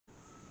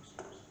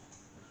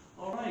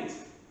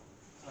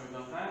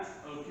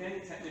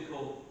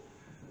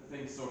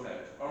sort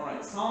out. All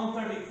right, Psalm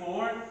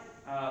 34.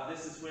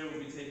 This is where we'll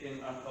be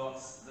taking our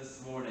thoughts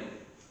this morning.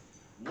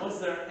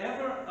 Was there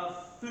ever a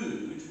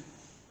food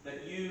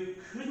that you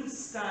couldn't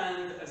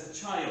stand as a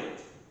child,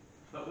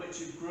 but which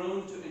you've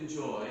grown to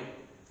enjoy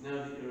now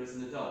that you're as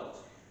an adult?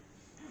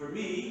 For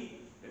me,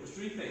 it was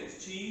three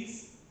things: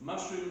 cheese,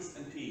 mushrooms,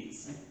 and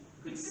peas.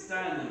 Couldn't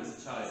stand them as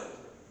a child.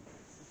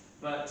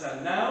 But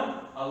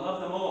now, I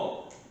love them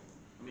all.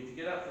 I mean, to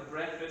get up for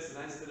breakfast,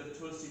 a nice bit of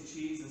toasted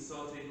cheese and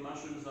sauteed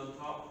mushrooms on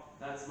top,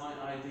 that's my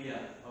idea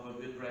of a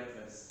good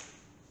breakfast.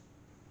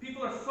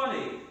 People are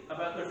funny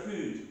about their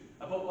food,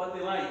 about what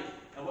they like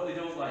and what they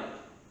don't like.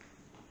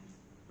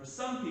 For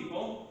some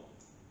people,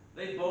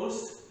 they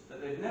boast that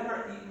they've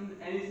never eaten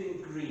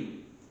anything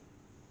green.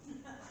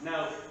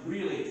 Now,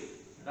 really,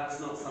 that's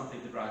not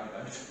something to brag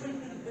about.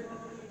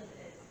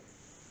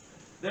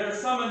 There are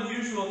some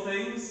unusual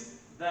things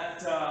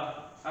that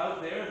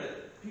out there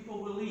that people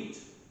will eat.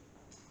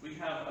 We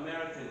have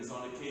Americans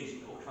on occasion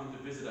that will come to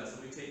visit us,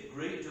 and we take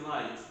great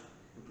delight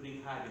in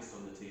putting haggis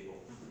on the table.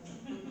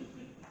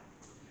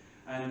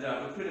 And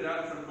we put it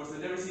out in front of us.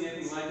 They've never seen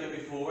anything like it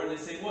before, and they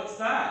say, "What's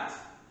that?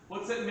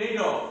 What's it made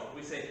of?"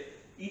 We say,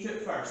 "Eat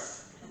it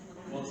first.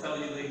 We'll tell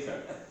you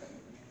later."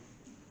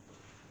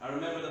 I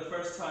remember the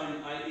first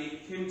time I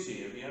ate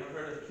kimchi. Have you ever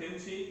heard of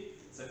kimchi?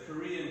 It's a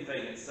Korean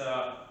thing. It's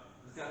a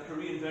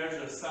Korean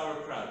version of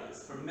sauerkraut.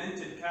 It's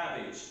fermented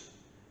cabbage,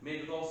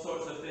 made with all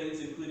sorts of things,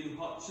 including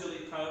hot chili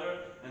powder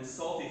and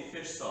salty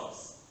fish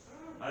sauce.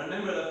 I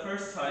remember the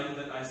first time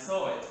that I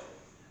saw it,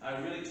 I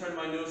really turned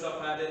my nose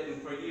up at it,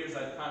 and for years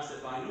I'd passed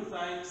it by. No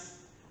thanks.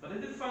 But I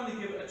did finally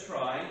give it a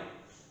try.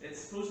 It's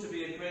supposed to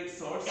be a great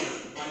source of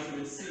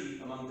vitamin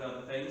C, among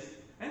other things.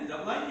 I ended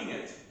up liking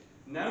it.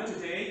 Now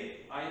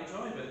today, I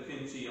enjoy a bit of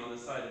kimchi on the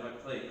side of my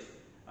plate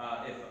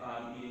if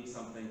I'm eating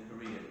something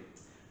Korean.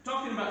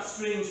 Talking about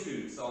strange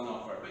foods on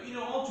offer. But you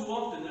know, all too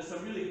often there's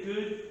some really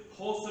good,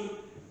 wholesome,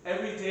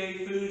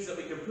 everyday foods that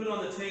we can put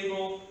on the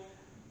table,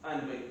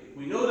 and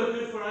we know they're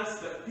good for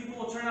us, but people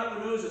will turn up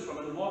their noses from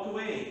it and walk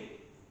away.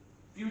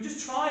 If you would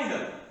just try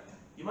them,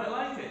 you might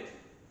like it.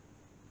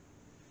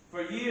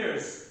 For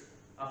years,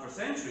 for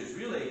centuries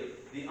really,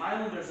 the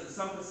islanders at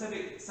some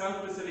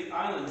South Pacific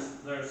islands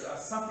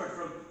suffered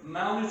from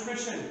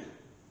malnutrition.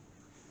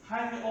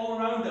 Hanging all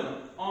around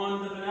them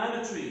on the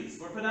banana trees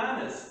were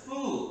bananas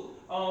full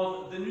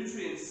of the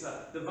nutrients,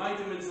 the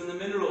vitamins and the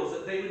minerals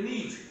that they would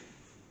need.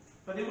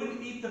 But they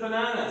wouldn't eat the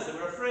bananas. They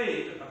were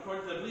afraid,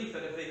 according to their belief,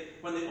 that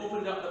when they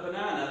opened up the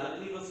banana, that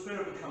an evil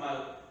spirit would come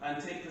out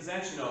and take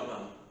possession of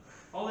them.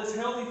 All this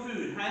healthy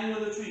food hanging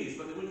on the trees,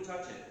 but they wouldn't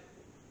touch it.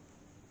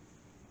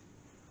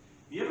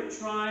 Have you ever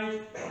tried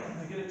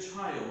to get a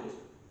child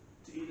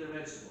to eat their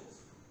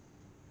vegetables?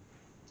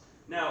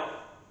 Now,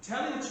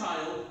 telling a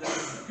child that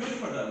it's good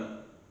for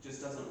them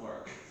just doesn't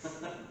work.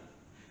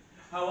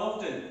 How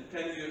often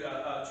can you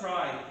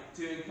try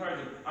to encourage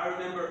them? I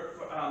remember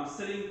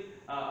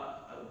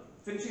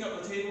finishing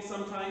up the table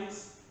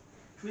sometimes,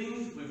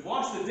 cleaned, we've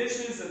washed the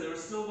dishes, and there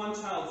was still one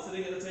child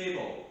sitting at the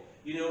table,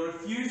 you know,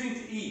 refusing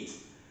to eat,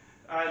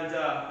 and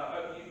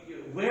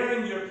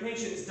wearing your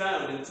patience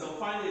down until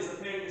finally as a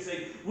parent you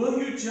say, "Will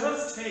you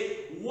just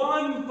take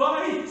one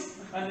bite?"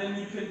 And then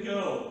you can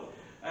go.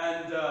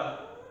 And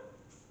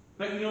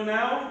but you know,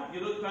 now you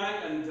look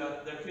back and our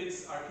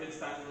kids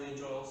thankfully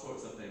enjoy all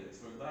sorts of things.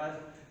 We're glad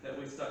that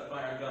we stuck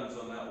by our guns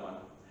on that one.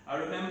 I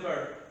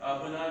remember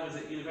when I was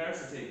at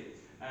university,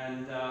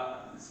 and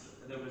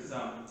there was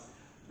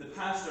the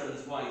pastor and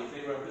his wife.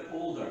 They were a bit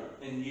older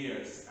in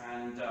years,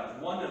 and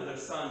one of their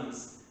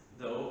sons,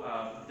 though,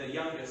 the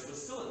youngest,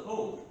 was still at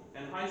home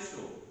in high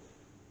school.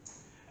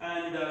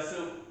 And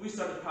so we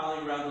started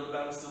palling around a little bit.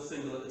 I was still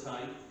single at the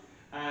time.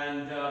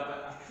 And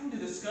but I come to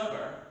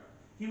discover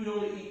he would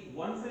only eat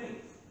one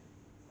thing: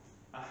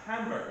 a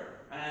hamburger.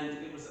 And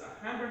it was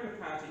a hamburger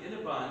patty in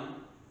a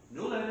bun,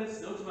 no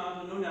lettuce, no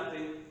tomato, no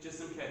nothing, just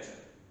some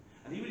ketchup.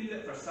 And he would eat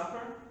it for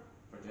supper,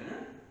 for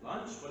dinner,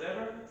 lunch,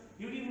 whatever.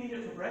 He would even eat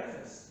it for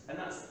breakfast. And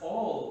that's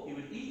all he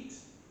would eat.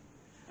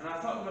 And I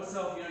thought to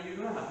myself, you know, you're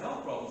going to have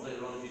health problems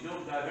later on if you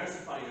don't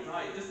diversify your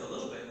diet just a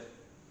little bit.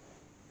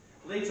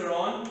 Later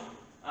on,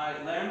 I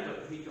learned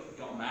that he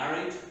got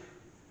married,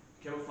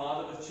 became a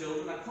father with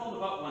children. I called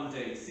him up one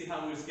day to see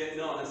how he was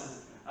getting on. I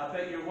said, "I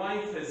bet your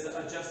wife has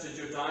adjusted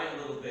your diet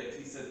a little bit."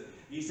 He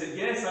said,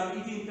 "Yes, I'm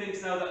eating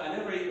things now that I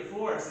never ate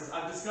before." I said,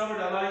 "I've discovered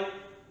I like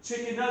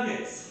chicken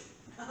nuggets."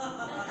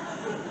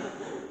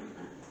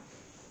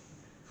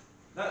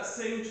 That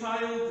same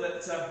child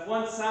that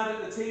once sat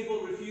at the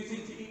table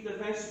refusing to eat their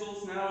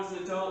vegetables, now as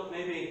an adult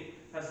maybe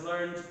has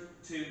learned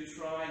to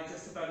try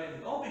just about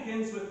anything. It all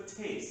begins with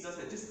taste,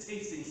 doesn't it? Just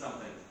tasting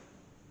something.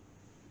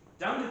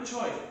 Down to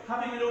choice,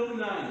 having an open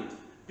mind,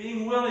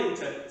 being willing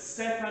to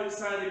step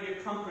outside of your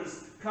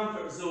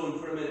comfort zone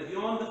for a minute,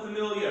 beyond the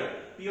familiar,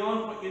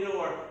 beyond what you know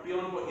or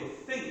beyond what you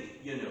think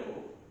you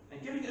know,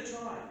 and giving it a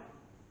try.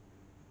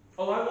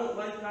 "Oh, I won't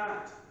like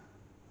that."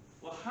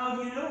 Well, how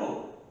do you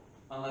know?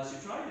 Unless you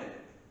tried it.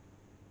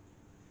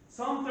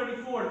 Psalm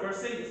 34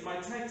 verse 8 is my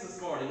text this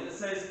morning, and it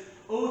says,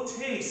 "Oh,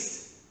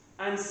 taste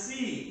and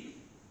see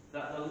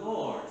that the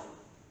Lord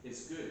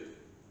is good.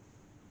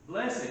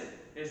 Blessed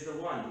is the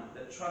one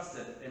that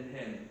trusteth in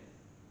him.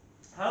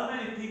 How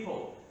many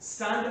people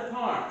stand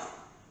apart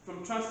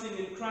from trusting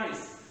in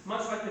Christ,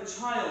 much like a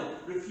child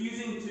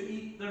refusing to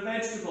eat their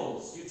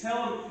vegetables? You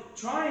tell them,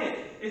 try it,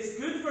 it's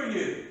good for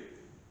you.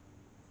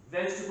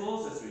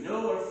 Vegetables, as we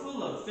know, are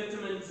full of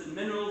vitamins and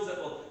minerals that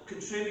will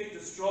contribute to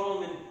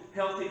strong and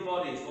healthy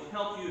bodies, will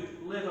help you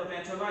live a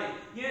better life.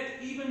 Yet,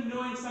 even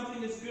knowing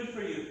something is good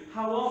for you,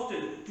 how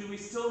often do we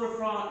still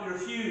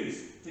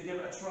refuse to give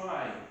it a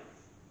try?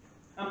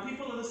 And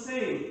people are the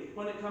same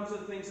when it comes to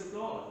the things of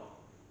God.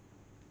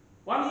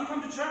 Why don't you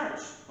come to church?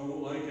 I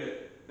won't like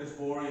it. It's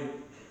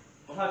boring.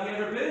 Well, have you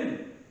ever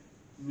been?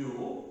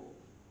 No.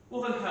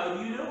 Well, then how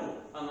do you know?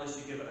 Unless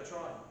you give it a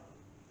try.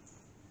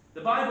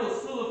 The Bible is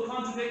full of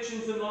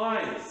contradictions and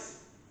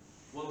lies.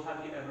 Well,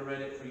 have you ever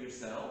read it for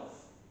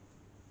yourself?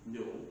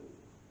 No.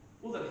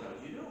 Well, then how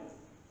do you know?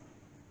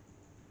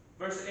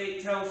 Verse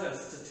 8 tells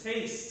us to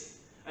taste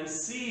and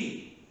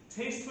see.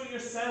 Taste for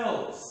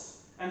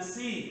yourselves and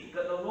see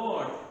that the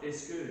Lord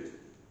is good.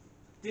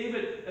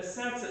 David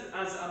asserts it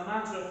as a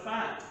matter of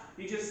fact.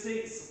 He just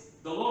states,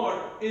 the Lord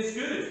is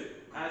good,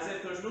 as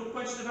if there's no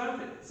question about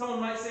it.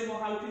 Someone might say, well,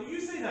 how can you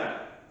say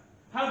that?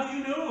 How do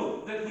you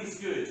know that he's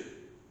good?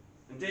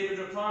 And David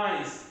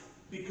replies,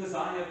 because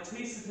I have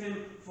tasted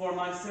him for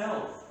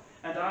myself,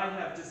 and I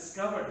have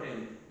discovered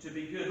him to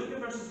be good. Look at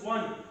verses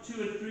 1,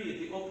 2, and 3 at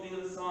the opening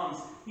of the Psalms.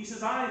 He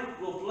says, I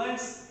will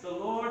bless the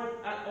Lord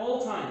at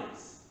all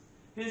times.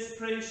 His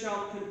praise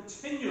shall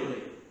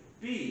continually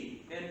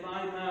be in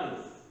my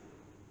mouth.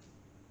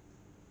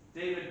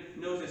 David,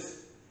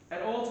 notice,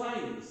 at all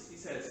times, he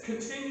says,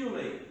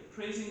 continually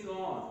praising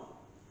God.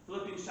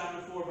 Philippians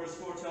chapter 4, verse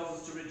 4 tells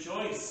us to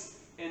rejoice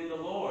in the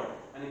Lord.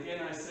 And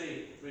again I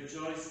say,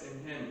 rejoice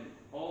in him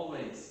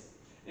always.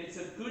 It's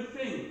a good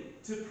thing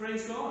to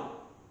praise God.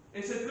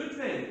 It's a good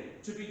thing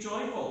to be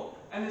joyful.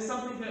 And it's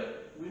something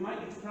that we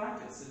might need to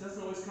practice. It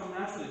doesn't always come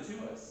naturally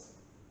to us.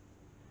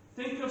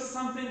 Think of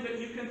something that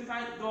you can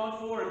thank God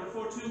for, and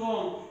before too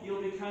long,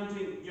 you'll be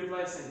counting your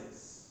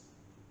blessings.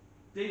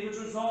 David's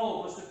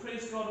resolve was to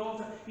praise God all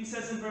the time. He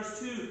says in verse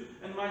 2,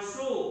 and my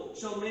soul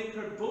shall make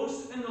her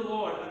boast in the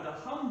Lord, and the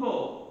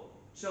humble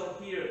shall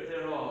hear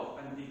thereof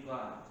and be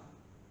glad.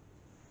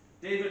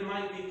 David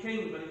might be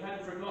king, but he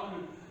hadn't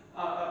forgotten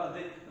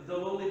the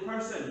lowly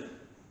person.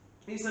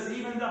 He says,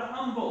 even the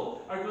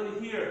humble are going to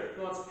hear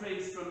God's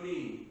praise from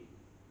me.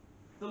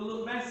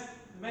 The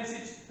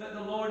message that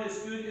the Lord is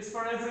good is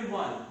for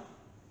everyone,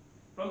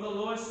 from the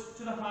lowest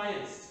to the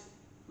highest.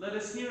 Let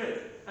us hear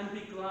it and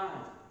be glad.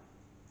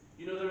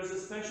 You know, there is a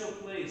special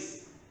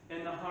place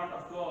in the heart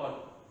of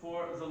God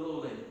for the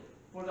lowly,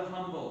 for the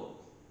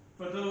humble,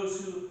 for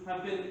those who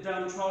have been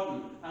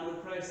downtrodden and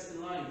oppressed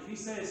in life. He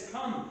says,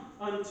 come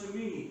unto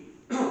me,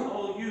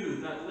 all you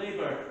that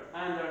labour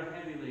and are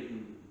heavy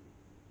laden,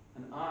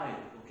 and I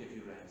will give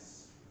you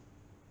rest.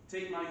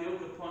 Take my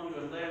yoke upon you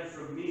and learn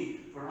from me,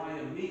 for I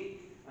am meek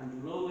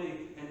and lowly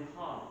in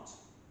heart,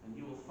 and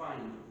you will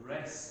find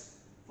rest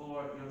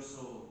for your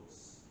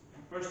souls.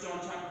 1 John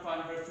chapter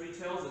 5 verse 3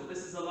 tells us this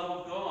is the love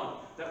of God,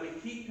 that we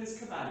keep his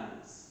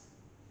commandments.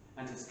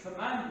 And his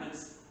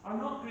commandments are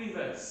not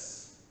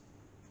grievous.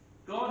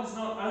 God is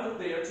not out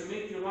there to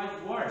make your life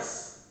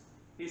worse.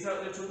 He's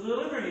out there to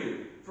deliver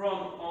you from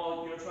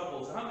all your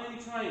troubles. How many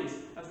times,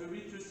 as we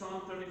read through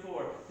Psalm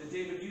 34, did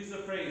David use the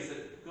phrase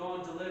that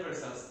God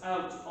delivers us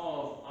out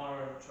of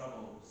our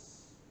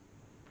troubles?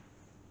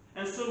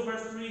 And so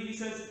verse 3, he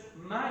says,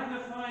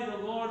 magnify the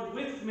Lord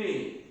with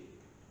me.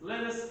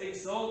 Let us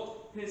exalt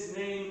his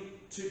name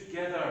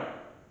together.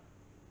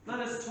 Let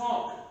us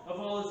talk of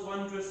all his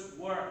wondrous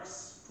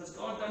works. Has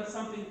God done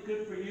something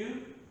good for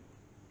you?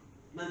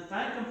 Then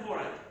thank him for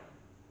it.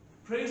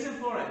 Praise him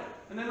for it.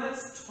 And then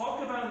let's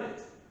talk about it.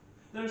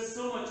 There's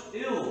so much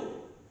ill,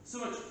 so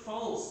much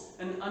false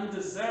and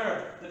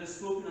undeserved that is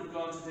spoken of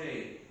God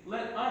today.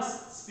 Let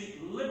us speak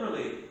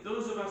liberally,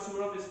 those of us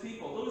who are of his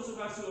people, those of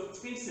us who have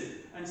tasted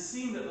and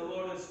seen that the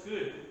Lord is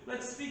good.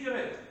 Let's speak of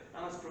it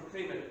and let's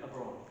proclaim it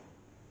abroad.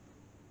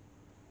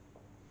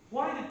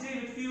 Why did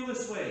David feel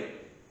this way?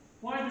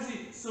 Why was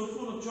he so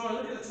full of joy?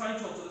 Look at the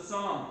title to the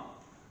psalm.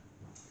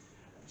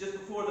 Just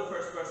before the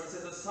first verse, it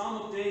says, a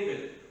psalm of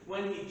David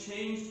when he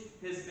changed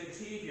his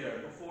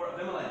behavior before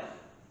Abimelech,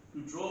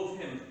 who drove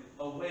him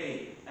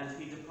away and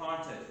he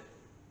departed.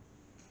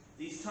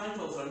 These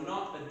titles are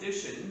not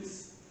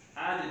additions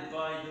added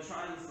by the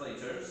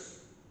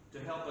translators to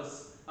help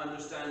us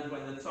understand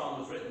when the psalm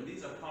was written.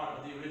 These are part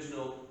of the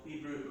original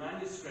Hebrew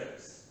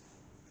manuscripts.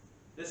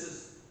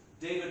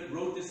 David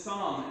wrote this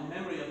psalm in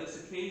memory of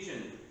this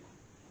occasion.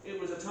 It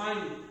was a time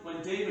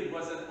when David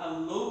was at a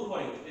low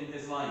point in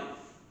his life.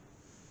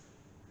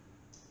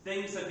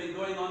 Things had been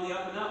going on the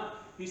up and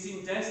up. He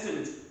seemed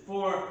destined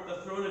for the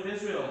throne of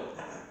Israel.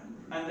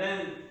 And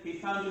then he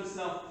found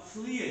himself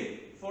fleeing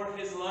for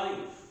his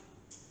life.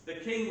 The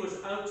king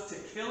was out to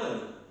kill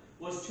him,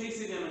 was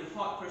chasing him in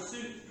hot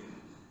pursuit.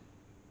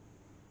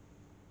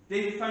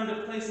 David found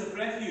a place of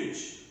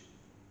refuge,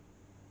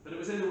 but it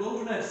was in the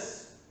wilderness.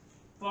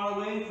 far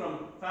away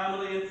from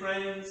family and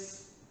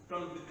friends,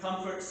 from the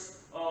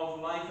comforts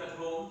of life at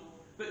home.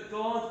 But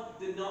God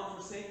did not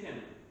forsake him.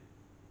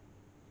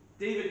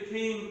 David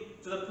came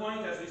to the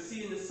point, as we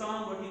see in the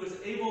psalm, where he was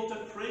able to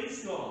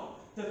praise God,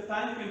 to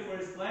thank him for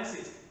his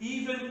blessings,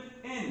 even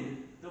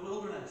in the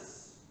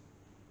wilderness.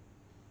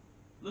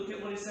 Look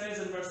at what he says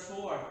in verse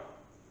 4.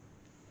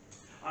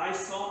 I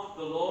sought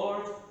the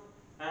Lord,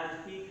 and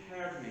he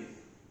heard me,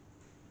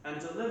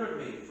 and delivered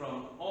me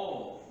from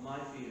all my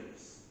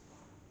fears.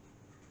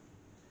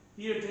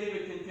 Here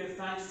David can give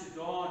thanks to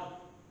God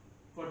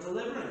for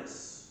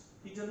deliverance.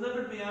 He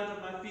delivered me out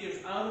of my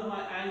fears, out of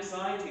my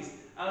anxieties,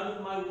 out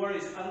of my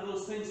worries, out of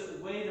those things that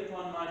weighed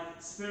upon my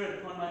spirit,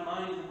 upon my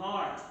mind and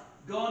heart.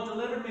 God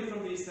delivered me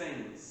from these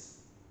things.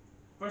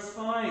 Verse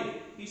 5,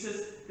 he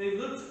says, they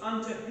looked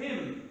unto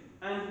him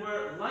and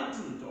were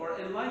lightened or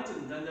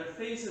enlightened, and their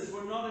faces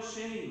were not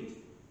ashamed.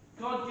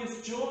 God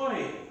gives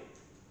joy.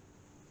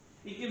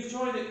 He gives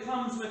joy that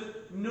comes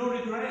with no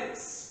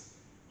regrets.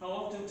 How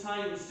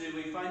oftentimes do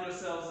we find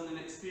ourselves in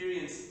an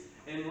experience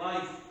in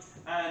life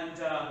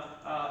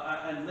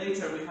and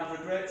later we have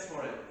regrets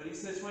for it? But he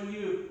says when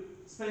you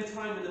spend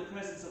time in the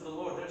presence of the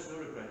Lord, there's no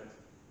regret.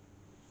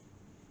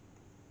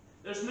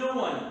 There's no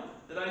one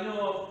that I know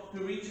of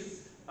who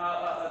reaches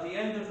at the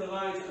end of their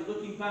lives and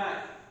looking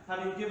back,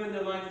 having given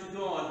their life to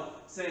God,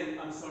 saying,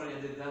 I'm sorry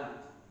I did that.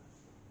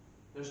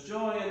 There's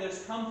joy and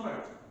there's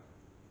comfort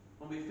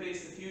when we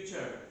face the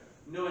future,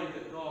 knowing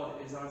that God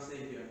is our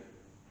Saviour.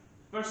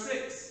 Verse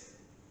 6,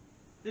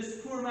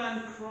 this poor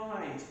man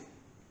cried,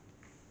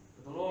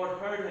 but the Lord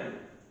heard him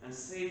and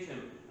saved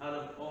him out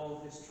of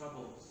all his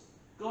troubles.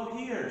 God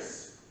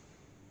hears.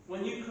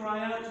 When you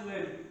cry out to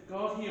him,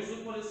 God hears.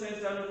 Look what it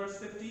says down in verse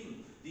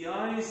 15. The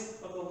eyes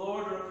of the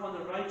Lord are upon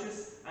the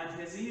righteous, and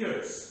his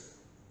ears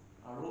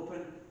are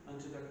open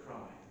unto their cry.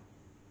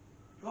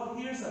 God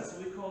hears us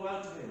when we call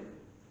out to him.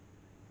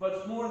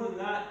 But more than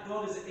that,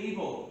 God is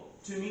able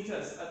to meet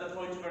us at the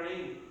point of our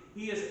need.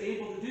 He is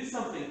able to do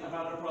something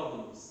about our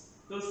problems.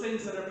 Those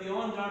things that are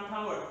beyond our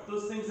power,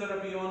 those things that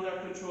are beyond our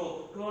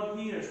control. God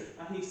hears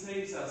and he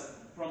saves us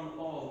from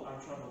all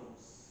our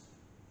troubles.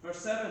 Verse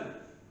 7.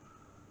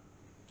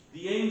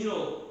 The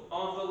angel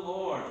of the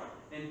Lord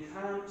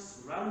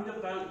encamps round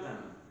about them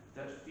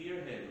that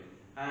fear him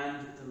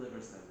and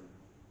delivers them.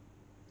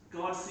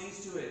 God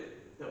sees to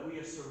it that we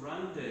are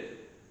surrounded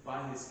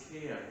by his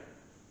care.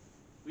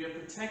 We are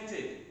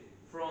protected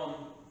from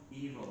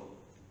evil.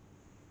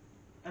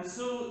 And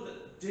so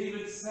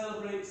David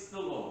celebrates the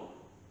Lord.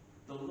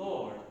 The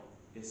Lord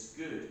is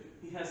good.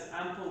 He has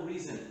ample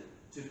reason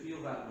to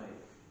feel that way.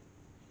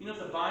 You know, if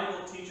the Bible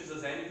teaches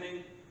us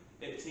anything,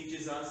 it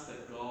teaches us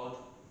that God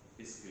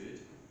is good.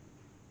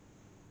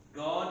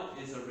 God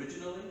is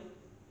originally,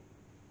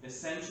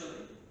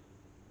 essentially,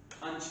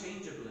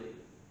 unchangeably,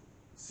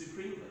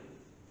 supremely,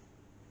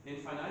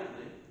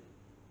 infinitely,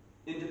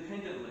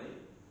 independently,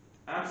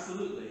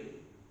 absolutely,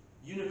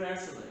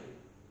 universally,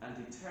 and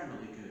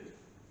eternally good.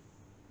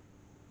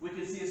 We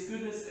can see his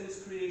goodness in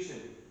his creation.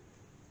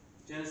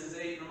 Genesis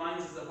 8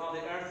 reminds us that while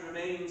the earth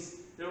remains,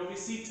 there will be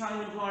seed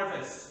time and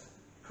harvest,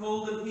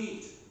 cold and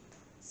heat,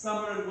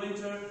 summer and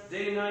winter,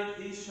 day and night,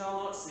 these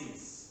shall not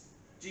cease.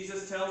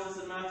 Jesus tells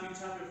us in Matthew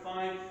chapter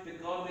 5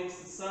 that God makes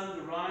the sun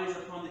to rise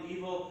upon the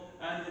evil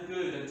and the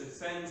good, and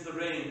sends the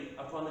rain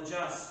upon the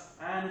just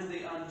and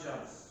the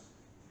unjust.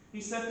 He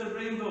set the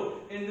rainbow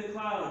in the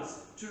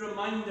clouds to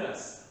remind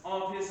us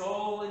of his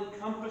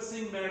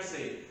all-encompassing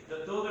mercy,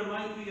 that though there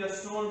might be a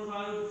storm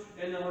cloud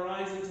in the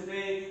horizon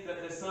today,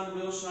 that the sun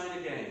will shine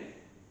again.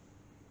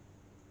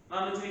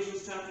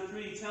 Lamentations chapter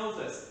 3 tells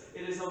us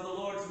it is of the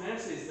Lord's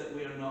mercies that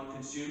we are not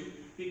consumed,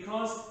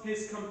 because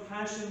his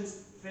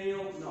compassions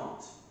fail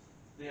not.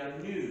 They are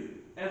new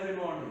every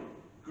morning.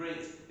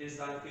 Great is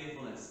thy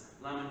faithfulness.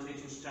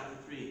 Lamentations chapter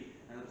 3,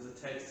 and it was a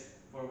text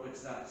for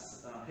which that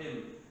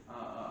hymn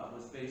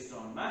was based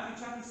on.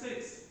 Matthew chapter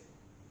 6.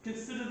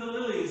 Consider the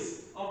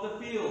lilies of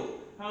the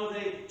field, how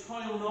they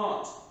toil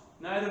not,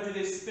 neither do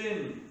they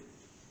spin.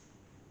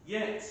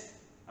 Yet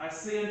I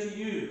say unto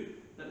you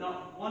that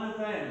not one of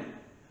them,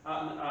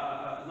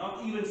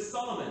 not even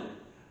Solomon,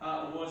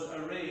 was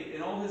arrayed,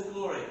 in all his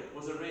glory,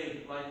 was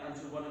arrayed like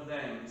unto one of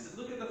them. He said,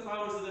 look at the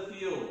flowers of the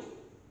field,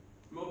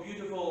 more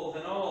beautiful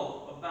than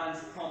all of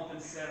man's pomp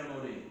and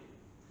ceremony.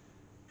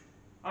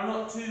 Are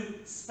not two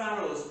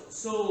sparrows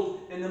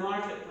sold in the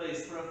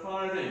marketplace for a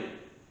farthing?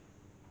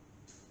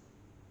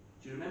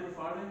 Do you remember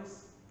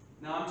farthings?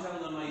 Now I'm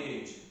telling on my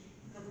age.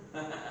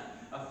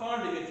 A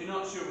farthing, if you're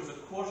not sure, was a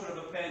quarter of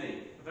a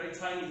penny, a very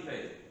tiny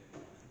thing.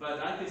 But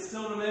I can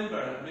still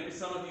remember, maybe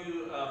some of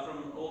you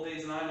from old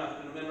days in Ireland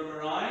can remember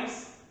Marais,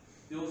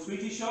 the old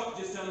sweetie shop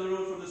just down the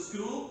road from the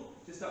school,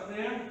 just up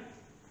there.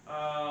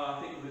 I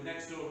think it was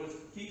next door, was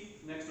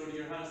Keith, next door to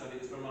your house, I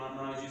think it's where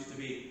Marais used to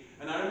be.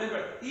 And I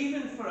remember,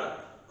 even for a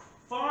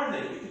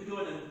farthing, you could go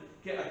in and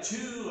get a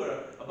chew or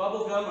a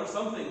bubble gum or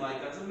something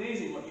like that. It's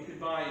amazing what you could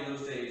buy in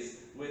those days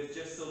with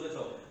just so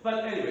little.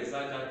 But anyways,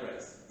 I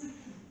digress.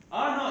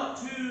 Are not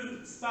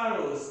 2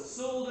 sparrows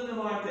sold in the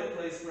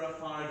marketplace for a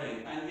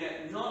farthing, and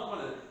yet not one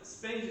of them?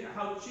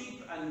 How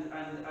cheap and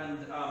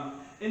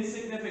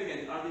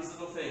insignificant are these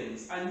little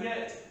things? And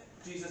yet,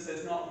 Jesus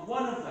says, not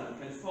one of them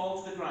can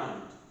fall to the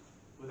ground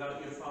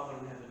without your Father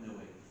in heaven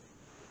knowing.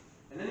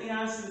 And then he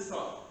adds to this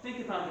thought. Think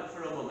about it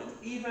for a moment.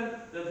 Even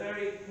the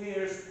very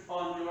hairs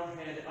on your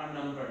head are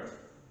numbered.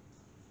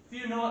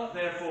 Fear not,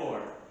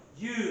 therefore,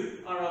 you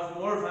are of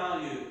more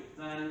value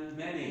than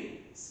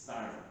many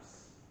sparrows.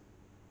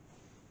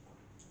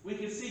 We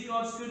can see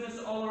God's goodness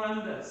all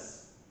around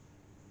us,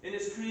 in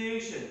His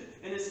creation,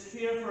 in His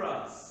care for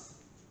us.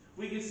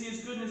 We can see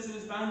His goodness in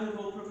His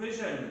bountiful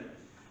provision.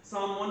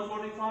 Psalm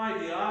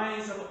 145, the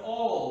eyes of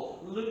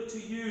all look to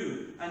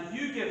you, and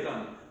you give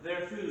them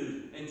their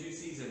food in due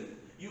season.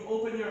 You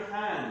open your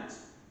hand,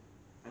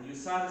 and you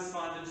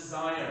satisfy the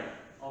desire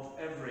of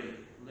every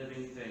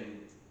living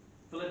thing.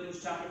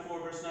 Philippians chapter 4,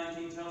 verse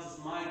 19 tells us,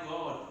 my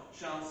God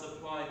shall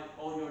supply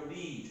all your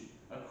need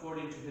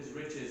according to His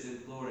riches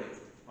in glory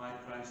by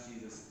Christ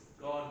Jesus.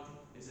 God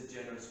is a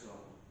generous God.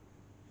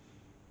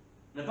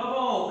 And above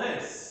all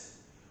this,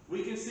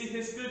 we can see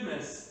His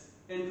goodness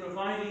in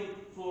providing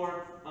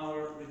for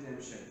our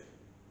redemption.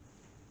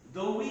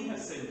 Though we have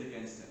sinned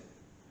against Him,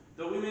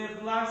 though we may have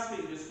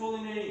blasphemed His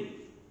holy name,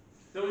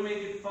 though we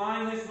may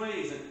defy His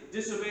ways and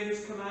disobey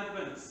His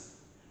commandments,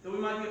 though we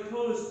might be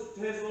opposed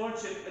to His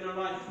lordship in our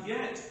life,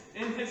 yet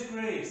in His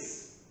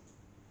grace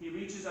He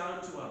reaches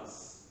out to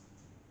us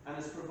and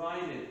has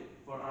provided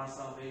for our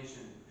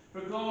salvation.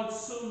 For God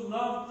so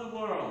loved the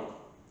world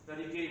that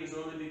He gave His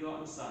only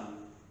begotten Son,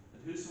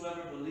 that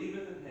whosoever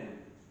believeth in Him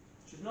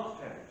should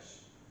not perish,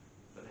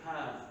 but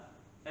have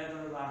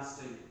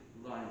everlasting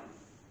life.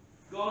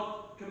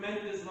 God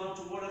commended His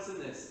love toward us in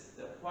this,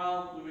 that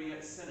while we were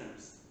yet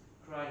sinners,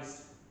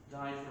 Christ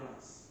died for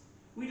us.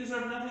 We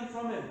deserve nothing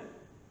from Him,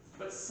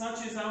 but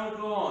such is our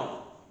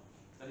God,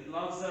 that He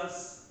loves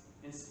us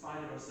in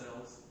spite of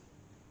ourselves.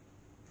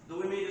 Though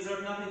we may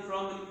deserve nothing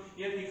from Him,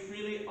 yet He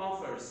freely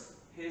offers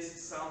His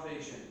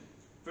salvation,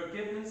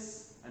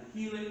 forgiveness and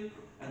healing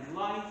and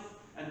life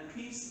and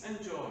peace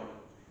and joy.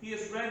 He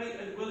is ready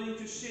and willing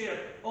to share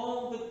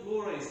all the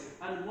glories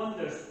and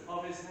wonders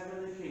of His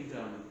heavenly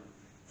kingdom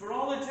for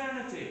all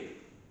eternity.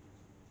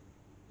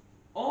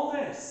 All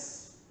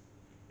this,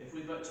 if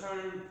we but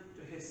turn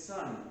to His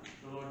Son,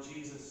 the Lord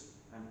Jesus,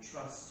 and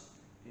trust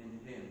in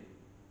Him.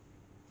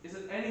 Is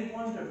it any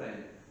wonder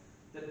then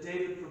that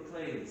David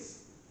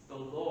proclaims, the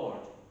Lord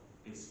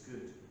is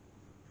good?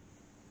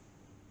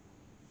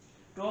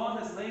 God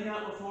has laid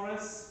out before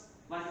us,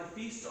 like a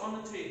feast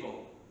on the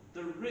table,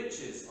 the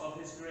riches of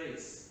His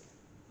grace,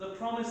 the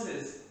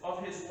promises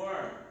of His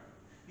word,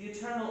 the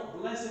eternal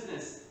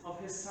blessedness of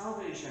His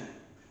salvation,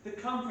 the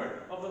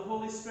comfort of the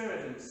Holy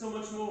Spirit, and so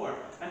much more.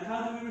 And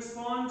how do we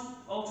respond?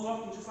 All too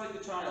often, just like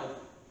the child,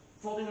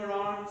 folding our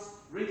arms,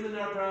 wrinkling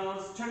our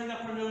brows, turning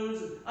up our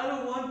nose, and I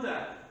don't want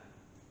that.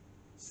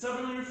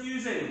 Stubbornly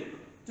refusing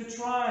to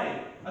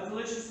try a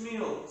delicious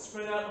meal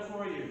spread out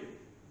before you.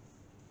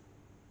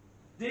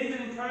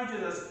 David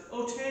encourages us,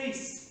 oh,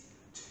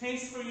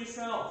 taste for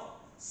yourself,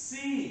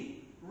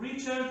 see,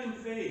 reach out in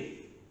faith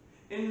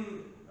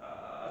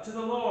to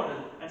the Lord,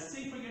 and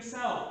see for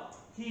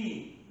yourself.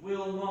 He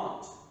will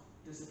not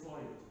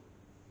disappoint.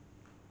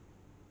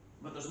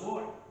 But there's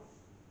more.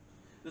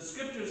 The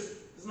Scriptures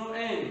does not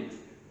end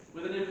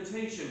with an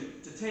invitation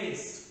to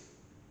taste.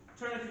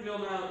 Turn, if you will,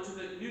 now to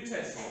the New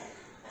Testament,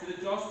 to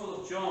the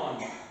Gospel of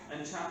John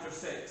and chapter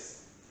 6.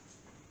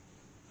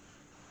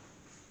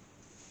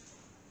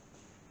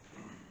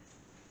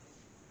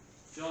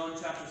 John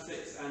chapter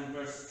 6 and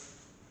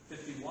verse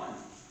 51.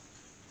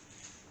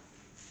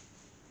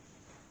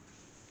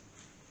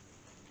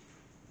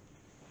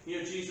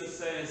 Here Jesus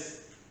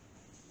says,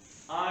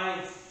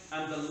 I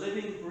am the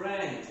living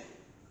bread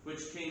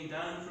which came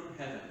down from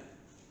heaven.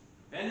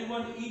 If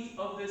anyone eat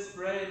of this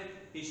bread,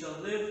 he shall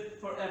live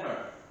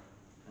forever.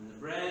 And the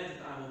bread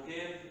that I will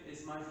give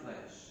is my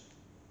flesh,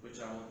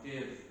 which I will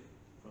give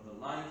for the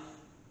life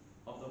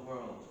of the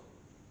world.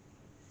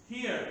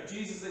 Here,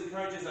 Jesus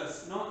encourages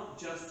us not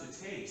just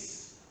to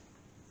taste,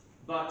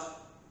 but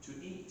to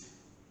eat.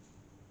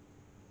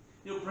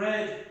 You know,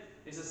 bread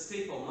is a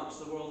staple much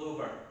the world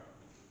over.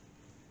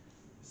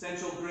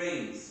 Essential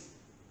grains,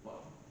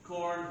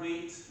 corn,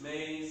 wheat,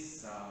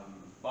 maize,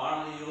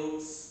 barley,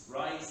 oats,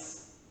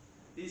 rice.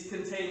 These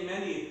contain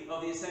many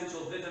of the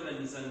essential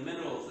vitamins and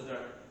minerals that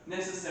are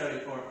necessary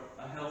for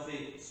a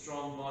healthy,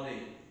 strong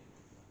body.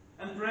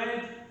 And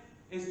bread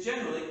is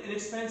generally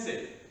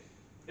inexpensive.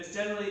 It's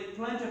generally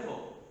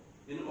plentiful.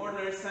 In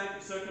ordinary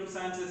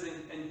circumstances,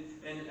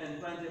 in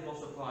plentiful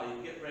supply, you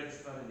can get bread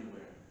just about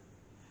anywhere.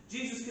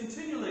 Jesus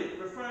continually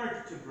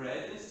referred to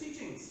bread in His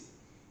teachings.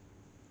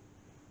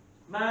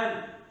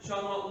 Man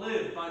shall not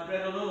live by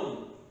bread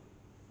alone,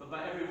 but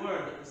by every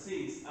word that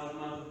proceeds out of the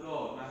mouth of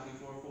God, Matthew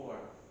 4:4.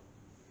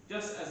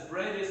 Just as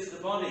bread is to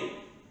the body,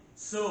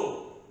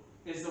 so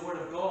is the word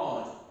of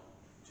God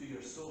to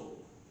your soul.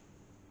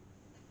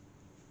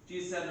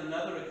 Jesus said on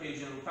another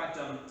occasion, in fact,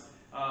 in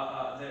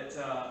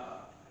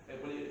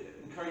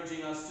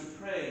encouraging us to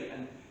pray,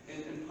 and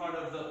part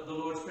of the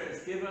Lord's Prayer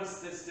is, give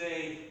us this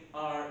day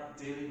our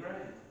daily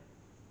bread.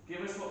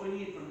 Give us what we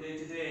need from day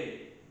to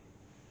day.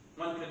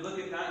 One could look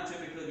at that, and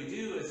typically we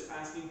do, as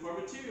asking for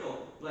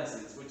material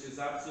blessings, which is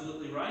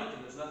absolutely right,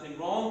 and there's nothing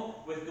wrong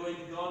with going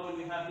to God when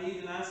you have need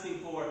and asking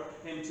for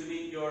Him to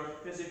meet your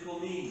physical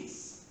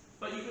needs.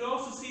 But you could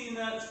also see in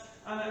that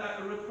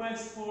a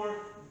request for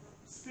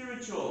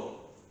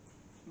spiritual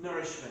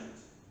nourishment.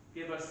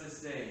 Give us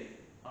this day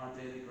our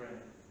daily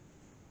bread.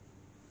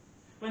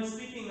 When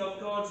speaking of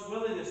God's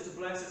willingness to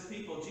bless His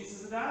people,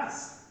 Jesus had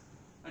asked,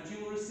 and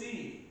you will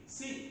receive.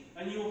 Seek,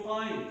 and you will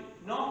find.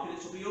 Knock, and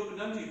it shall be opened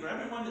unto you. For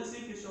everyone that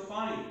seeketh shall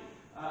find.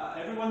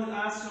 Everyone that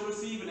asks shall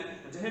receive,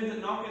 and to him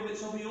that knocketh it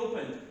shall be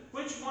opened.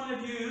 Which one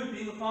of you,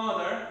 being a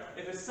father,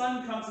 if a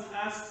son comes and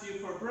asks you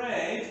for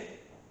bread,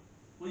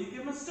 will you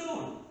give him a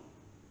stone?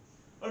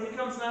 Or if he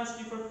comes and asks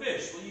you for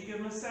fish, will you give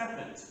him a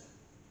serpent?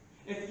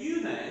 If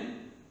you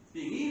then,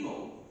 being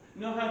evil,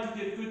 know how to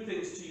give good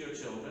things to your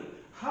children,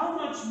 how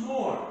much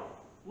more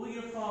will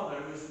your Father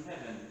who is in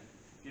heaven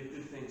give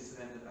good things to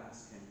them that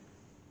ask him?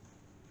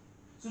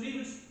 So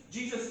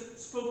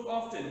Jesus spoke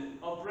often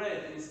of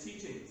bread in his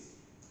teachings.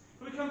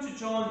 When we come to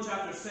John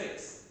chapter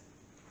 6,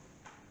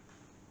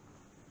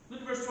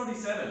 look at verse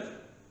 27.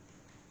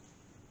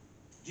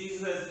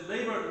 Jesus says,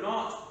 labor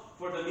not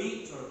for the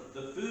meat or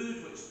the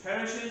food which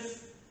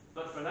perishes,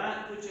 but for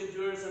that which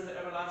endures unto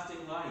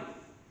everlasting life,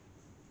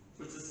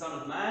 which the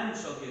Son of Man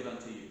shall give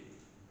unto you.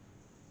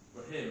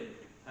 For him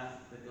hath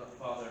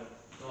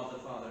God the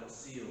Father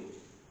sealed.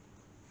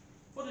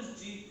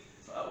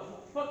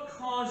 What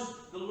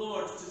caused the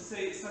Lord to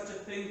say such a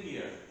thing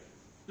here?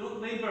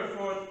 Don't labor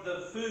for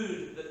the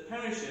food that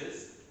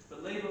perishes,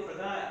 but labor for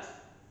that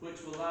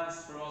which will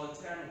last for all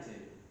eternity.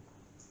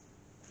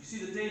 You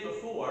see, the day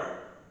before,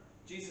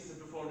 Jesus had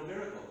performed a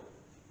miracle.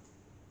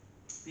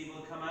 People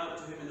had come out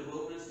to him in the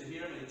wilderness to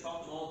hear him, and he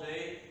taught them all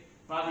day.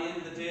 By the end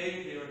of the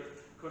day,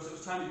 of course, it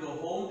was time to go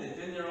home. They'd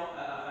been there,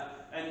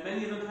 and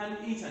many of them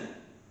hadn't eaten.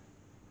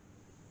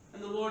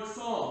 And the Lord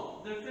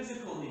saw their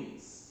physical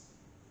needs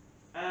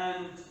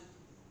and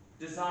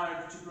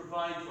desired to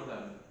provide for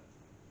them.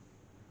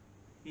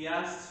 He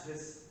asked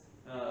his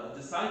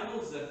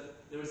disciples if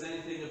there was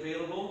anything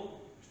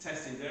available,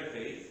 testing their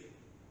faith.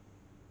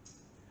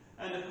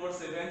 And of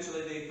course,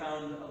 eventually they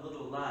found a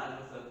little lad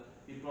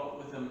he brought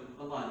with him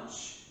a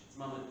lunch. His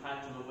mum had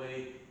packed him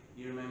away.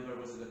 You remember,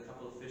 was it a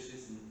couple of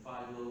fishes and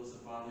 5 loaves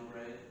of barley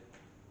bread?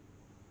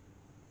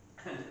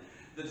 And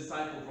the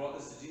disciple brought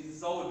this to Jesus.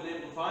 It's all we've been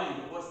able to find,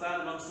 but what's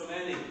that among so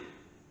many?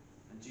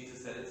 And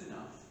Jesus said, it's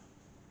enough.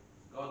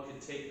 God can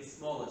take the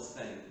smallest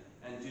thing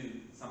and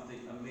do something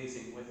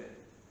amazing with it.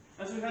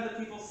 And so we had the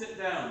people sit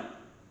down,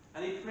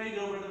 and he prayed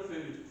over the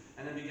food,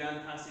 and then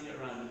began passing it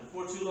around. And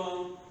before too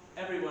long,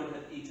 everyone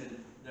had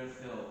eaten their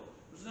fill.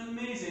 It was an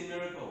amazing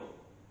miracle,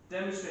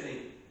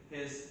 demonstrating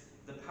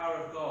the power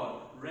of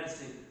God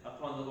resting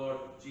upon the Lord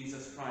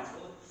Jesus Christ.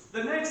 Well,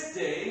 the next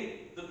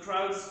day, the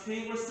crowds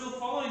were still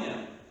following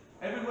him.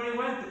 Everywhere he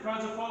went, the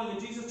crowds are following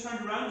him. Jesus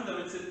turned around to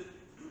them and said,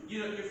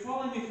 you're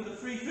following me for the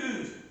free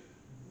food,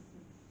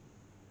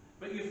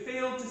 but you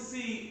failed to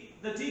see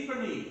the deeper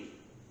need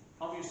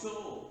of your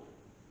soul.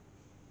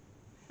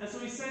 And so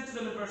he said to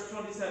them in verse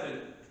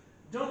 27,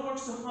 don't work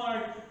so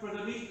hard for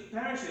the meat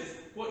that perishes.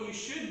 What you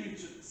should be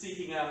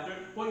seeking after,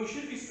 what you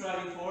should be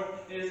striving for,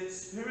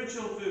 is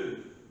spiritual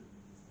food.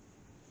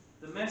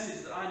 The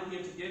message that I'm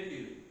here to give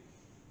you.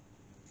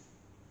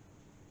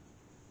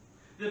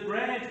 The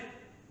bread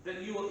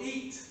that you will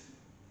eat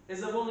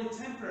is of only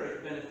temporary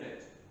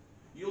benefit.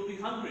 You'll be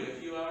hungry a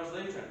few hours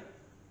later.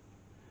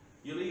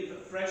 You leave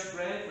fresh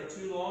bread for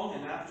too long,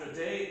 and after a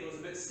day it goes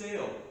a bit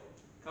stale.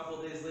 A couple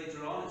of days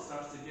later on, it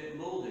starts to get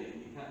moldy,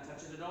 and you can't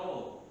touch it at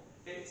all.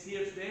 It's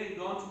here today and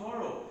gone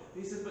tomorrow.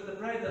 He says, but the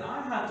bread that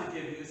I have to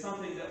give you is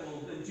something that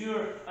will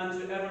endure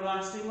unto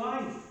everlasting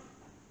life.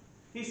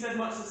 He said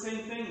much the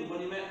same thing when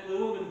he met the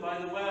woman by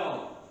the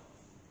well.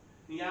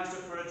 He asked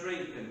her for a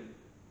drink,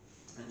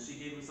 and she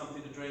gave him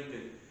something to drink.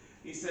 And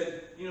he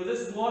said,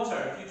 this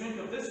water, if you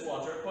drink of this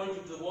water,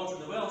 pointing to the water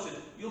in the well, said,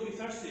 you'll be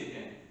thirsty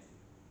again.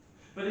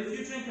 But if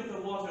you drink of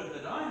the water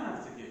that I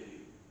have to give you,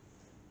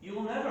 you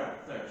will never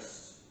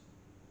thirst.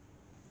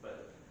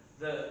 But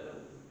the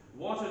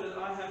water that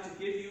I have to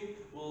give you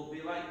will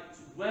be like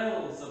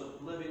wells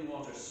of living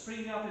water,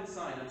 springing up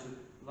inside unto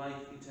life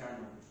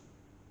eternal.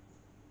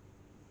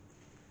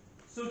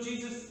 So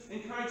Jesus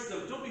encouraged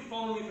them, don't be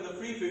following me for the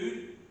free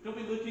food. Don't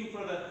be looking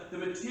for the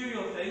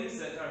material things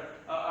that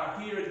are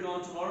here and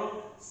gone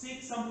tomorrow.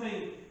 Seek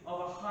something of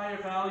a higher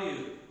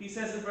value. He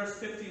says in verse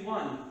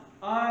 51,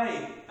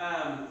 I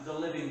am the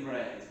living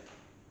bread.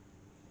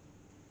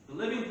 The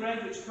living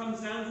bread which comes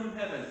down from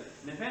heaven.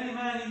 And if any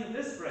man eat of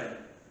this bread,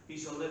 he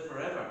shall live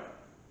forever.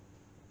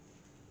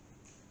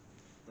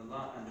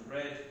 And the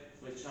bread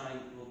which I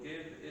will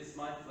give is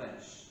my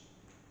flesh,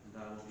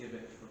 and I will give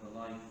it for the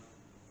life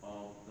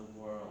of the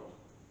world.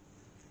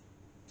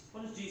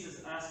 What is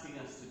Jesus asking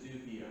us to do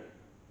here?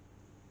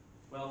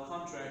 Well,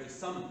 contrary to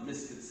some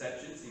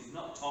misconceptions, he's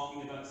not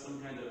talking about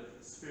some kind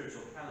of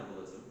spiritual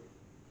cannibalism.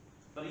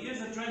 But he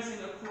is addressing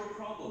a core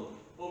problem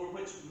over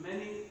which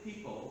many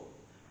people,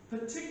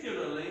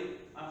 particularly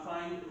I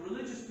find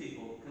religious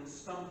people, can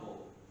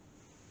stumble.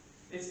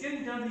 It's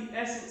getting down to the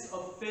essence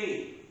of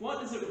faith.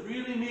 What does it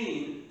really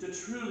mean to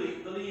truly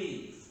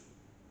believe?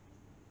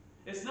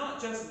 It's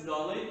not just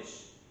knowledge.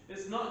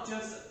 It's not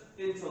just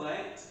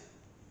intellect.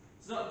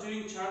 It's not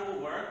doing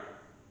charitable work.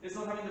 It's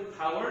not having the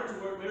power to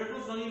work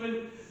miracles. Not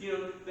even,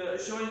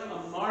 showing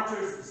a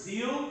martyr's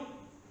zeal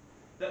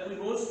that we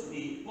most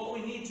need. What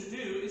we need to do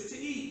is to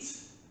eat,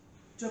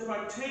 to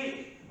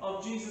partake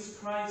of Jesus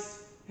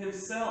Christ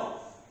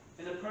himself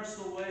in a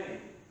personal way,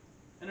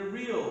 in a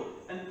real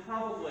and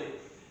palpable way.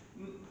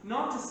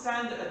 Not to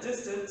stand at a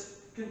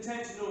distance,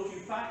 content to know a few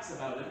facts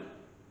about him,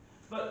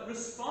 but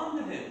respond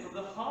to him from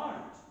the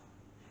heart,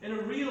 in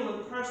a real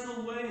and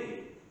personal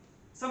way.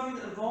 Something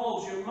that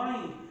involves your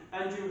mind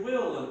and your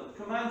will and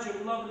commands your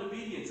love and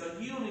obedience,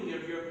 a yielding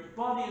of your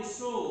body and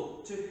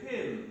soul to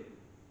him.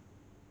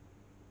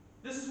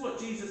 This is what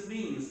Jesus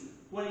means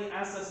when he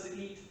asks us to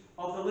eat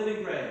of the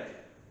living bread.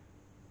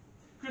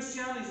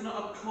 Christianity is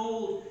not a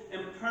cold,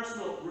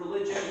 impersonal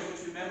religion in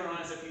which we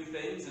memorize a few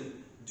things and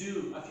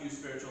do a few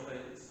spiritual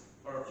things,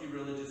 or a few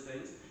religious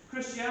things.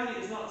 Christianity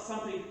is not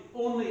something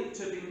only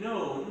to be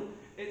known,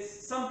 it's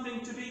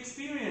something to be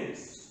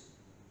experienced.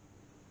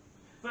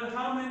 But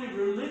how many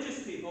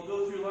religious people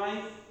go through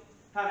life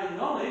having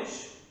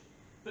knowledge,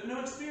 but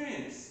no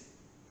experience?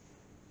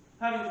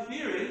 Having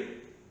theory,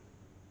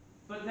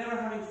 but never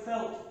having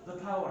felt the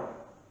power.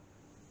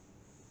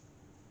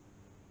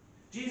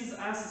 Jesus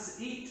asks us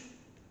to eat.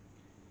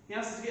 He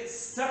asks us to get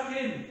stuck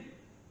in.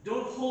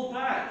 Don't hold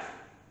back.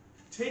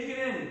 Take it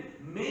in.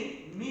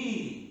 Make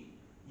me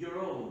your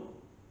own.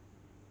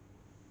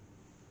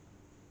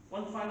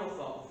 One final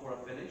thought before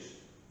I finish.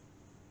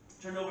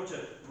 Turn over to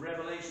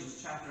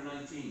Revelations chapter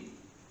 19.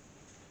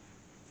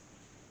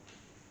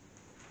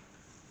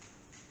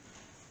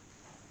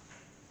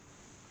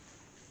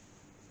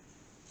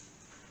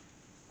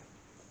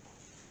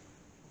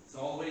 It's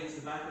all the way to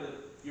the back of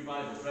your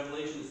Bibles.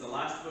 Revelation is the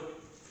last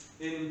book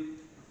in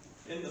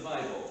the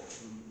Bible.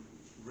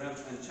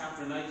 And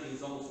chapter 19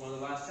 is almost one of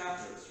the last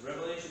chapters.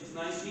 Revelations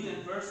 19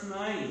 and verse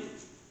 9.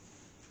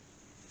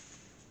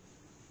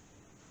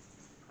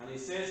 And he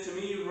says to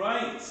me,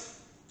 "Write,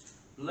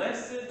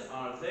 blessed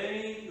are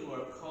they who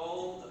are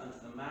called unto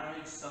the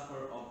marriage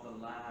supper of the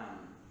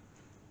Lamb."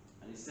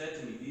 And he said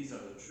to me, "These are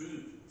the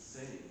true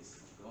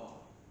sayings of God."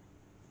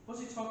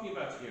 What's he talking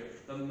about here?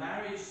 The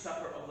marriage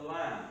supper of the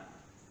Lamb.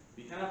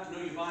 You kind of have to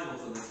know your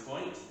Bibles on this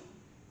point.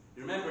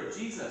 You remember,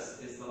 Jesus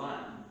is the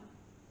Lamb.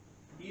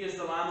 He is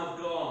the Lamb of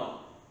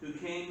God who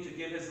came to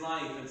give his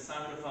life and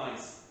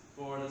sacrifice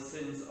for the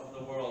sins of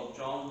the world.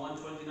 John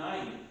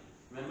 1:29.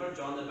 Remember,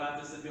 John the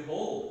Baptist said,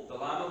 "Behold, the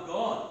Lamb of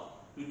God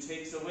who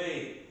takes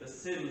away the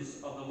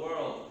sins of the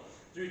world."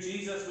 Through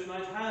Jesus we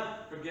might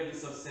have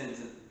forgiveness of sins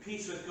and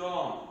peace with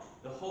God,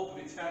 the hope of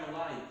eternal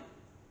life.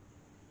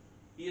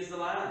 He is the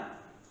Lamb.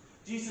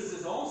 Jesus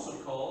is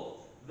also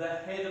called the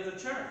head of the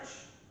church.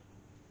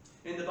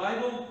 In the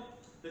Bible,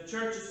 the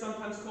church is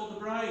sometimes called the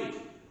bride,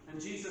 and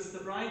Jesus the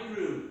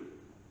bridegroom.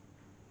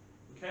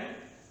 Okay?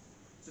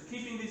 So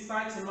keeping these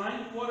facts in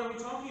mind, what are we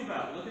talking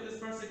about? Look at this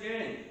verse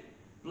again.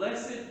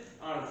 "Blessed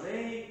are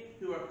they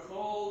who are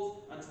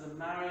called unto the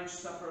marriage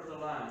supper of the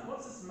Lamb."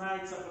 What's this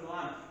marriage supper of the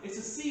Lamb? It's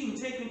a scene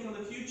taken from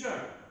the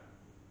future.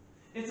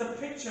 It's a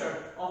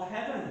picture of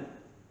heaven,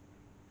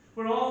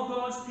 where all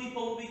God's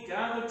people will be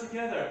gathered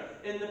together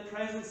in the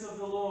presence of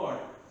the Lord,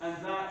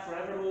 and that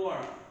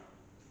forevermore.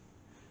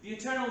 The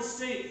eternal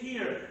state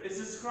here is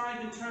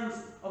described in terms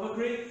of a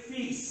great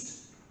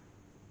feast.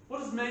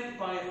 What is meant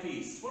by a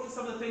feast? What are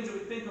some of the things that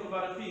we think of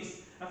about a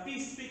feast? A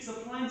feast speaks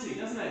of plenty,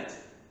 doesn't it?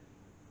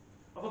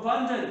 Of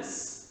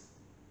abundance.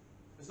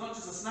 It's not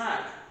just a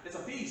snack, it's a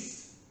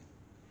feast.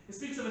 It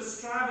speaks of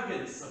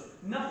extravagance,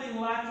 of nothing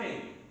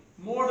lacking,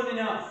 more than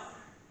enough.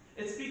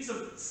 It speaks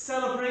of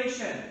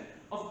celebration,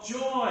 of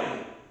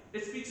joy.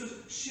 It speaks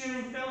of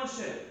sharing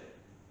fellowship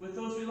with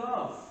those we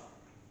love.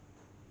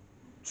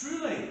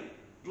 Truly,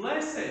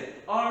 blessed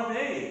are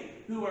they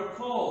who are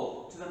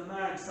called to the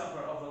marriage supper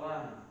of the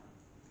Lamb.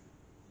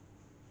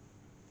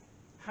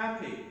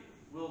 Happy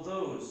will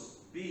those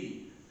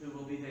be who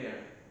will be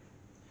there.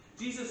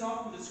 Jesus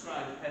often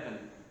described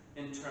heaven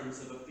in terms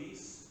of a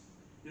feast.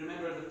 You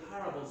remember the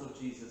parables of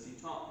Jesus. He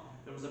taught,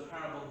 there was a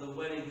parable of the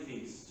wedding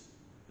feast.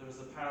 There was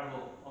a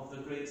parable of the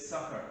great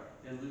supper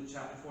in Luke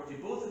chapter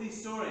 14. Both of these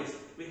stories,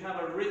 we have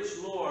a rich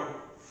Lord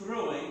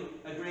throwing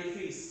a great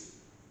feast.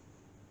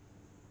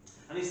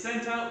 And he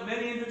sent out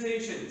many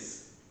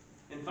invitations,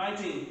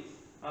 inviting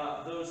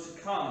those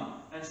to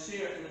come and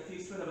share in the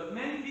feast with him. But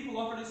many people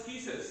offered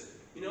excuses.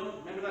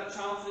 Remember that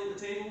child sitting at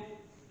the table?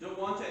 Don't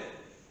want it.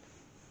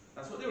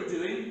 That's what they were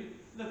doing.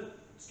 The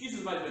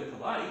excuses might have been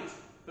polite,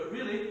 but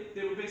really,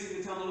 they were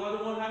basically telling the Lord, "I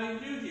don't want anything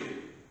to do with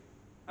you.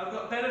 I've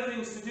got better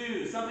things to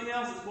do. Something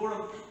else is more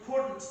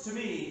important to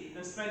me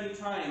than spending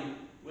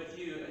time with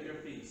you at your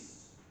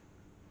feast."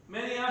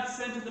 Many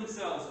absented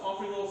themselves,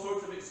 offering all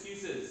sorts of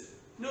excuses.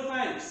 "No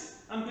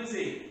thanks, I'm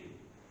busy.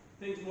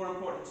 Things more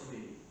important to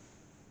me."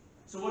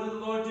 So what did the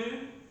Lord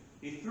do?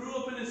 He threw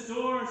open his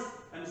doors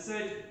and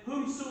said,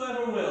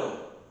 "Whomsoever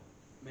will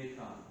may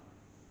come."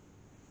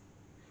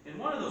 In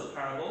one of those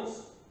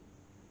parables,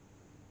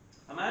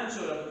 a man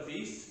showed up at the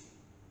feast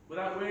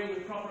without wearing the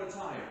proper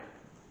attire.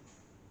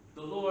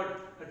 The Lord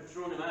had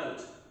thrown him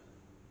out.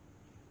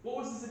 What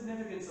was the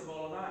significance of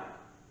all of that?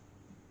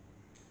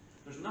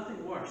 There's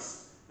nothing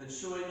worse than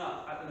showing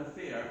up at an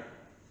affair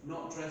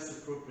not dressed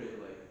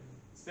appropriately.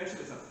 Especially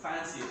if it's a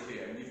fancy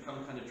affair and you've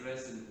come kind of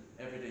dressed in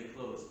everyday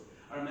clothes.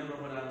 I remember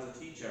when I was a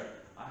teacher,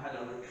 I had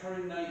a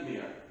recurring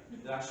nightmare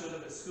that I showed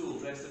up at school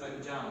dressed in my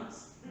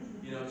pajamas.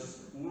 You know,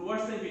 just the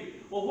worst thing be.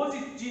 Well, what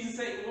did Jesus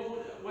say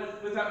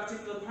with that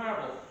particular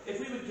parable? If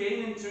we would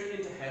gain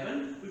into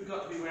heaven, we've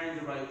got to be wearing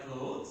the right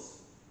clothes.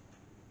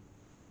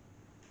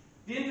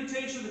 The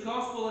invitation of the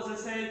gospel, as I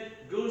said,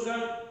 goes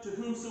out to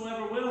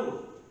whomsoever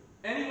will.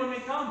 Anyone may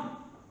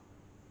come,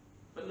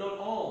 but not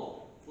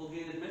all will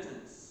gain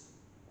admittance.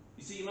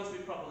 You see, you must be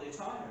properly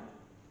attired.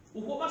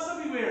 Well, what must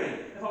I be wearing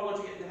if I want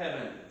to get into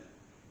heaven?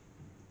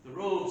 The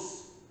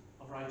robes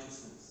of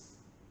righteousness.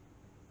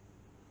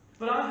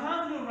 But I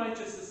have no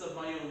righteousness of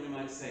my own, we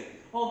might say.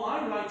 Oh,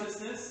 my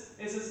righteousness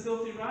is as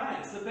filthy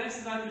rags. The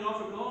best that I can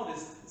offer God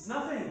is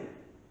nothing.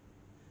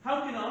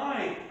 How can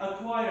I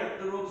acquire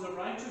the robes of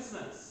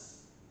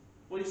righteousness?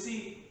 Well, you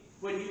see,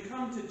 when you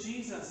come to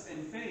Jesus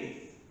in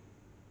faith,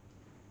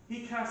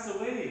 He casts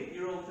away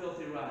your own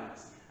filthy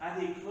rags,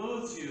 and He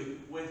clothes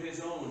you with His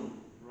own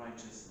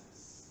righteousness.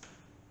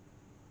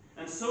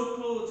 And so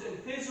clothed in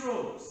His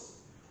robes,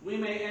 we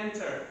may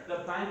enter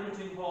the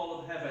banqueting hall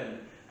of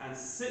heaven and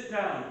sit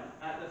down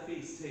at the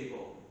feast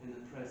table in the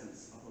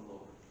presence of the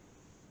Lord.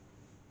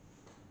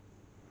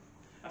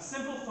 A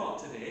simple thought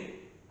today,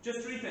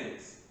 just 3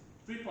 things,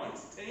 3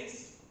 points: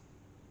 taste,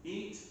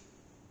 eat,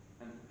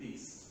 and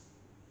feast.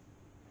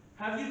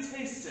 Have you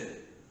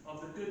tasted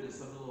of the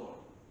goodness of the Lord?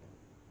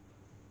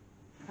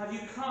 Have you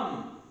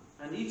come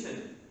and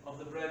eaten of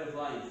the bread of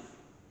life?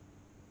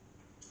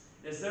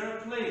 Is there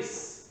a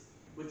place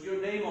with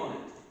your name on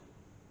it,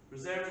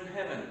 reserved in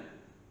heaven,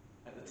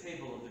 at the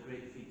table of the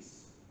great feast?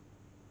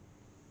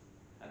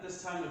 At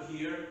this time of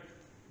year,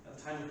 at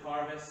the time of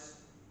harvest,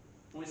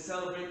 when we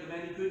celebrate the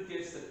many good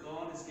gifts that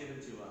God has given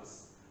to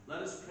us,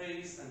 let us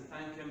praise and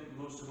thank Him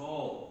most of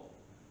all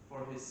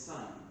for His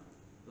Son,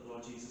 the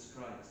Lord Jesus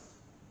Christ,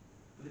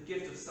 for the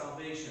gift of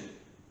salvation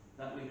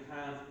that we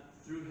have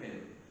through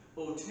Him.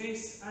 Oh,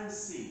 taste and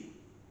see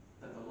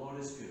that the Lord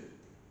is good.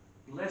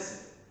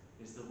 Blessed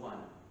is the one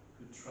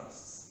who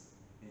trusts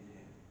in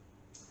Him.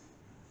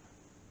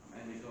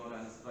 Amen. May God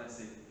add His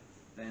blessing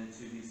then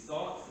to these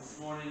thoughts this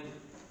morning.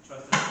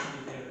 Trust that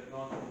you hear that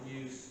God will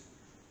use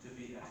to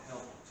be a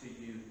help to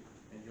you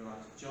in your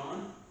life.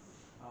 John,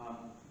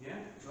 would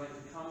you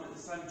like to come at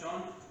this time?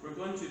 John, we're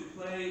going to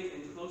play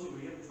in closing. Were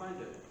you able to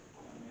find it?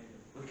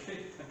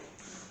 Okay.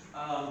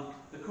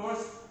 The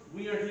chorus,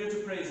 "We Are Here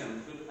to Praise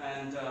Him,"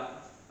 and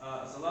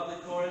it's a lovely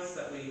chorus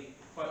that we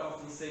quite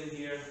often sing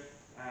here,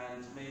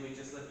 and may we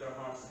just lift our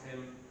hearts to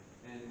Him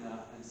in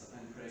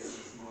praise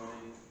this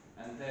morning.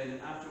 And then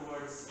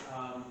afterwards,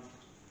 I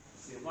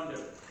wonder,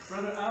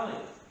 Brother Ali,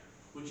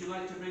 would you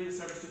like to bring the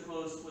service to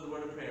close with a word